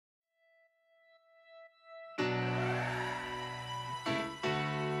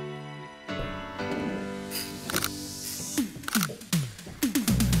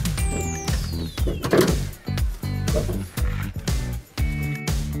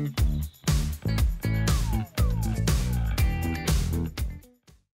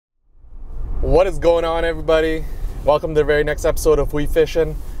What is going on, everybody? Welcome to the very next episode of We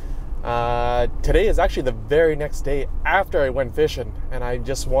Fishing. Today is actually the very next day after I went fishing, and I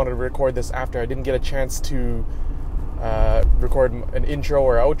just wanted to record this after I didn't get a chance to record an intro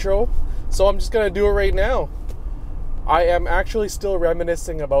or outro, so I'm just gonna do it right now. I am actually still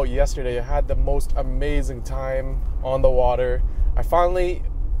reminiscing about yesterday. I had the most amazing time on the water. I finally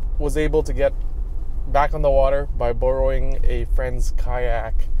was able to get back on the water by borrowing a friend's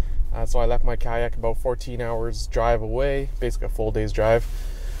kayak. So I left my kayak about 14 hours drive away, basically a full day's drive.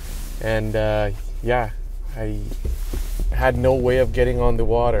 And yeah, I had no way of getting on the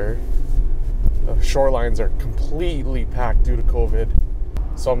water. The shorelines are completely packed due to COVID.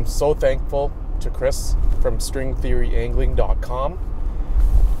 So I'm so thankful to Chris from stringtheoryangling.com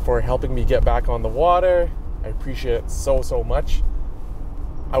for helping me get back on the water. I appreciate it so much.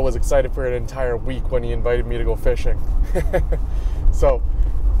 I was excited for an entire week when he invited me to go fishing. So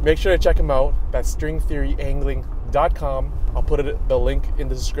make sure to check him out. That's stringtheoryangling.com. I'll put the link in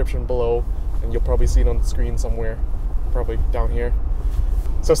the description below, and you'll probably see it on the screen somewhere, probably down here.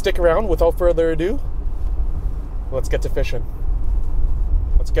 So stick around. Without further ado, let's get to fishing.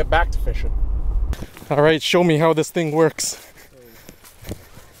 Let's get back to fishing. All right, show me how this thing works. So,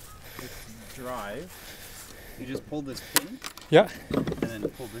 it's drive. You just pull this pin. Yeah. And then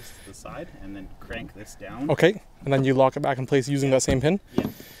pull this to the side, and then crank this down. Okay, and then you lock it back in place using that same pin? Yeah.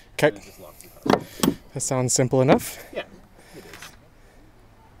 Okay. And it just locks it up. That sounds simple enough. Yeah, it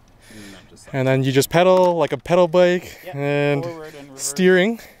is. And then you just pedal like a pedal bike, yeah, and forward and reverse.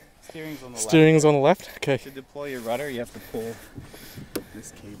 Steering's on the left. Okay. To deploy your rudder, you have to pull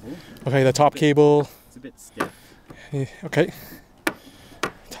this cable. Okay, the top cable. It's a bit stiff. Yeah, okay.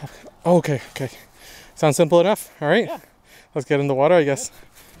 Oh, okay. Sounds simple enough. All right. Yeah. Let's get in the water, I guess.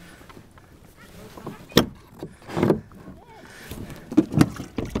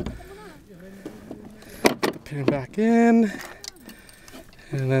 Put the pin back in,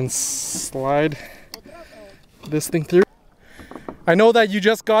 and then slide this thing through. I know that you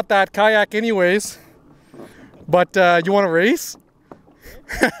just got that kayak anyways, but you want to race?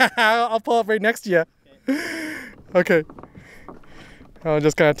 I'll pull up right next to you. Okay. I'm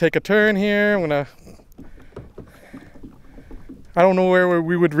just gonna take a turn here. I don't know where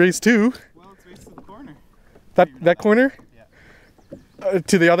we would race to. Well, let's race to the corner. That corner? Yeah.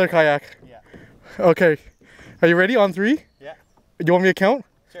 To the other kayak? Yeah. Okay. Are you ready on 3? Yeah. You want me to count?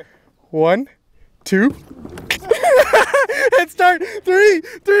 Sure. 1, 2. And start. 3.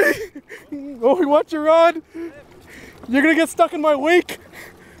 Oh, watch your rod. You're gonna get stuck in my wake.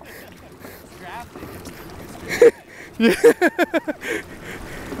 Yeah.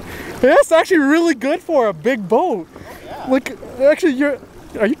 That's actually really good for a big boat. Like, actually,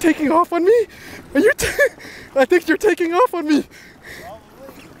 are you taking off on me? I think you're taking off on me.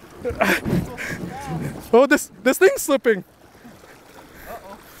 Oh, this thing's slipping.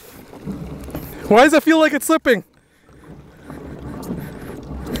 Why does it feel like it's slipping?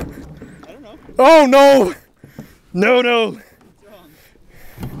 I don't know. Oh no! No.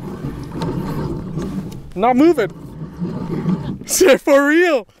 Not moving. For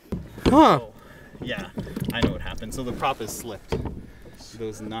real. Huh. Oh, yeah, I know what happened. So the prop is slipped.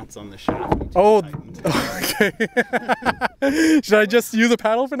 Those nuts on the shaft. Oh, okay. Should I just use a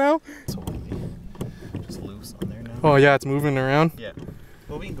paddle for now? So just loose on there now. Oh yeah, it's moving around. Yeah.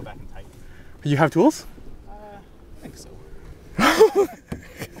 Well, we can go back and tighten. You have tools? I think so.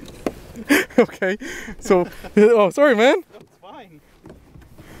 Okay. So, oh, sorry, man. No, it's fine.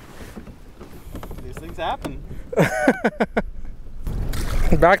 These things happen.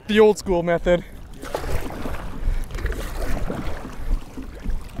 Back to the old school method.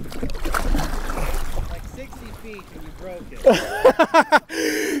 Like 60 feet and you broke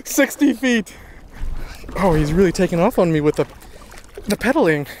it. 60 feet. Oh, he's really taking off on me with the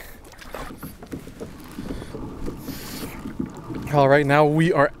pedaling. All right, now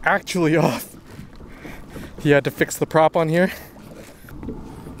we are actually off. He had to fix the prop on here.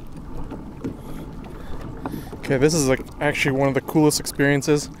 Okay, this is like actually one of the coolest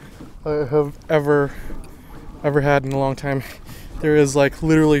experiences I have ever had in a long time. There is like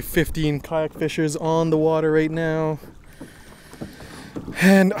literally 15 kayak fishers on the water right now.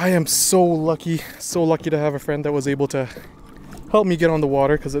 And I am so lucky to have a friend that was able to help me get on the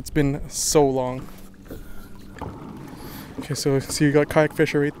water because it's been so long. Okay, so you got kayak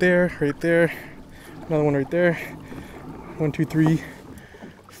fisher right there, another one right there. 1, 2, 3,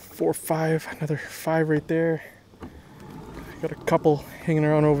 4, 5, another 5 right there. Got a couple hanging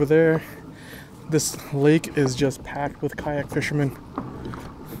around over there. This lake is just packed with kayak fishermen.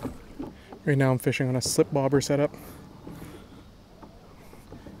 Right now I'm fishing on a slip bobber setup.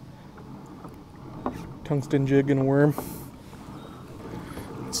 tungsten jig and a worm.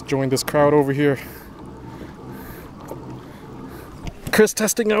 Let's join this crowd over here. Chris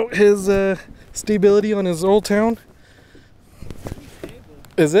testing out his stability on his Oldtown.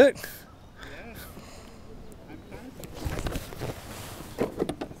 Is it? Yeah. It's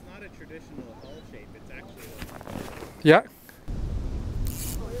not a traditional hull shape, it's actually Yeah.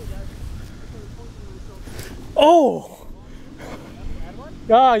 Oh!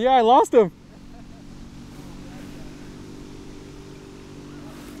 Ah, yeah, I lost him.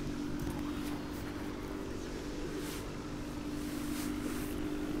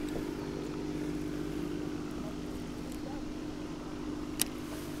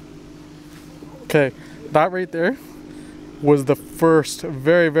 Okay, that right there was the first,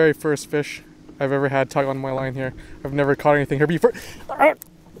 very, very first fish I've ever had tug on my line here. I've never caught anything here before.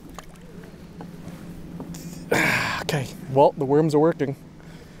 Okay, well, the worms are working.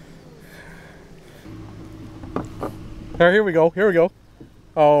 Here we go, here we go.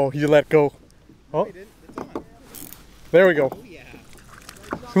 Oh, you let go. Oh, it's on. there we go. Oh yeah.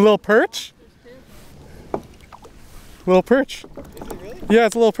 A little perch? Little perch. Is it really? Yeah,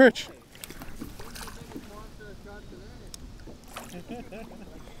 it's a little perch.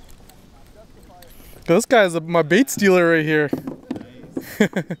 This guy's my bait stealer right here. Nice.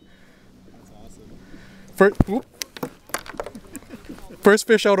 That's awesome. First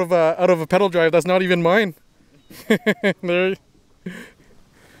fish out of a pedal drive. That's not even mine. There.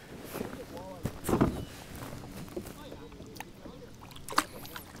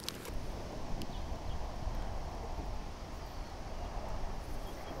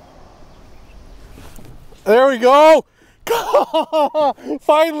 There we go.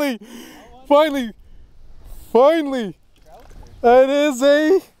 Finally. Finally! Finally! It is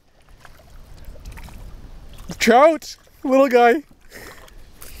a trout, little guy.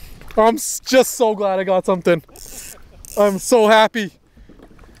 I'm just so glad I got something. I'm so happy.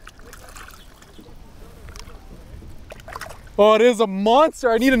 Oh, it is a monster.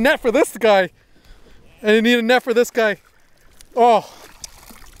 I need a net for this guy. I need a net for this guy. Oh,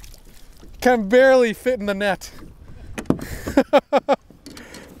 can barely fit in the net.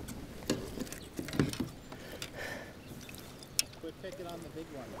 Picking on the big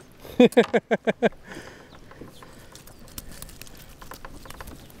ones.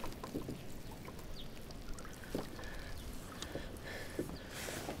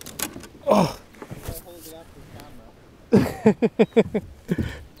 Oh. Hold it up for camera.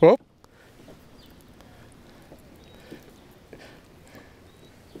 Whoop.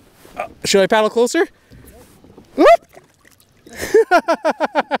 Should I paddle closer? Whoop.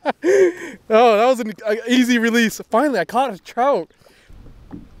 Oh, that was an easy release. Finally, I caught a trout.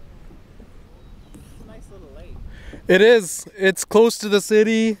 Nice little lake. It is. It's close to the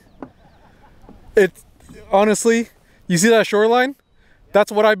city. It's honestly, you see that shoreline? That's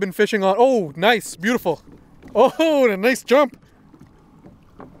what I've been fishing on. Oh, nice, beautiful. Oh, and a nice jump.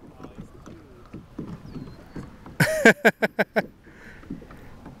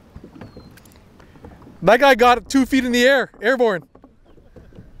 That guy got 2 feet in the air, airborne.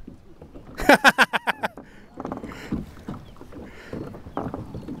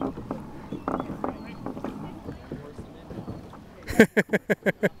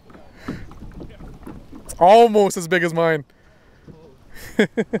 It's almost as big as mine. That's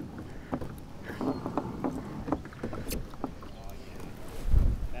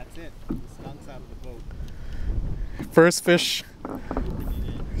it. The skunk's out of the boat. First fish.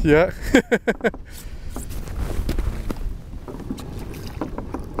 Yeah.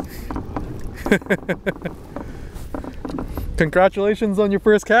 Congratulations on your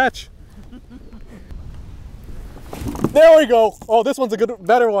first catch. There we go. Oh, this one's a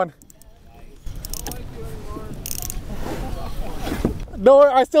better one. No,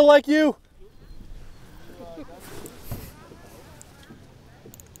 I still like you.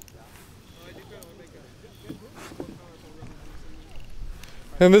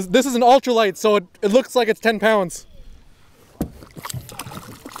 And this is an ultralight, so it looks like it's 10 pounds.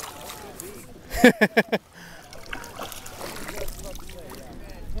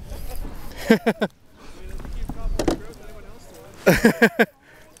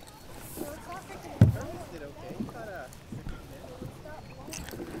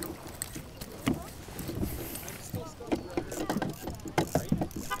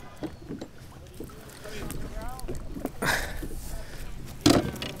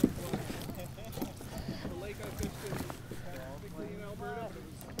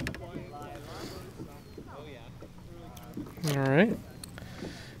 All right,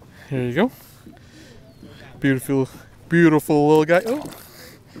 here you go. Beautiful, beautiful little guy. Oh,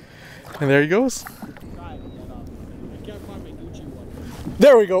 and there he goes.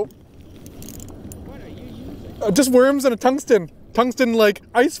 There we go. What are you using? Just worms and a tungsten like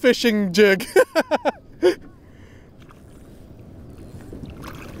ice fishing jig.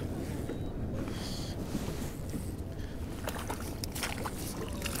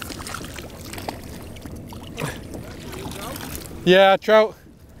 Yeah, trout.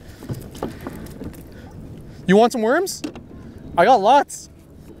 You want some worms? I got lots.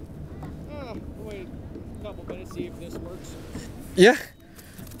 Wait a couple minutes, see if this works. Yeah.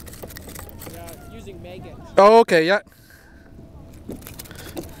 Yeah, using maggot. Oh, okay, yeah.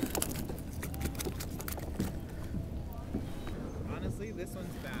 Honestly, this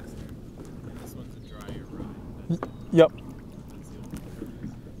one's faster. And this one's a drier ride. Yep.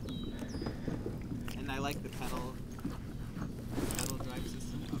 And I like the pedal drive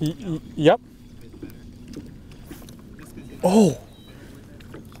system. Yep. It's better. Just 'cause it's Oh,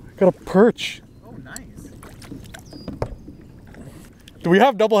 got a perch. oh, nice. Do we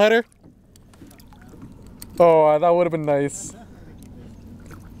have double header? Oh, that would have been nice.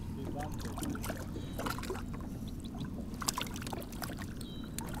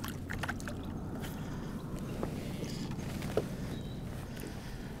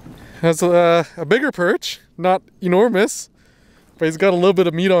 Has a bigger perch, not enormous, but he's got a little bit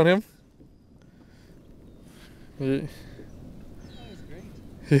of meat on him. Yeah. That was great.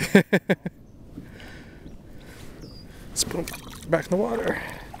 Let's put him back in the water.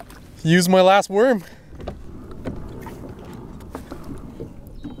 Use my last worm.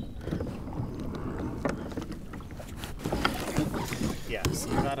 Yeah, so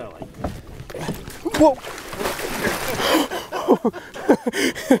you gotta like. Whoa!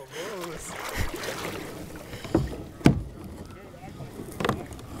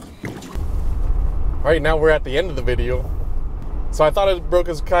 Alright, now we're at the end of the video. So I thought it broke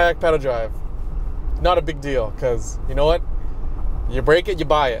his kayak pedal drive. Not a big deal, because you know what? You break it, you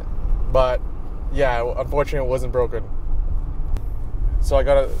buy it. But yeah, unfortunately it wasn't broken. So I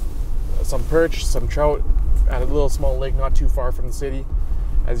got some perch, some trout at a little small lake not too far from the city.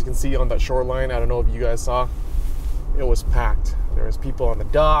 As you can see on that shoreline, I don't know if you guys saw, it was packed. There was people on the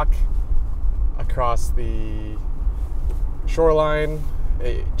dock, across the shoreline.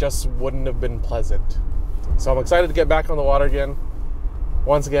 It just wouldn't have been pleasant. So I'm excited to get back on the water again.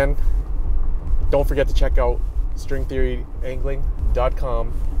 Once again, don't forget to check out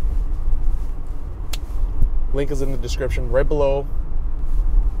stringtheoryangling.com. Link is in the description right below.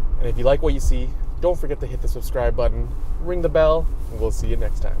 And if you like what you see, don't forget to hit the subscribe button, ring the bell, and we'll see you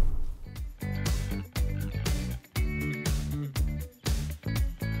next time.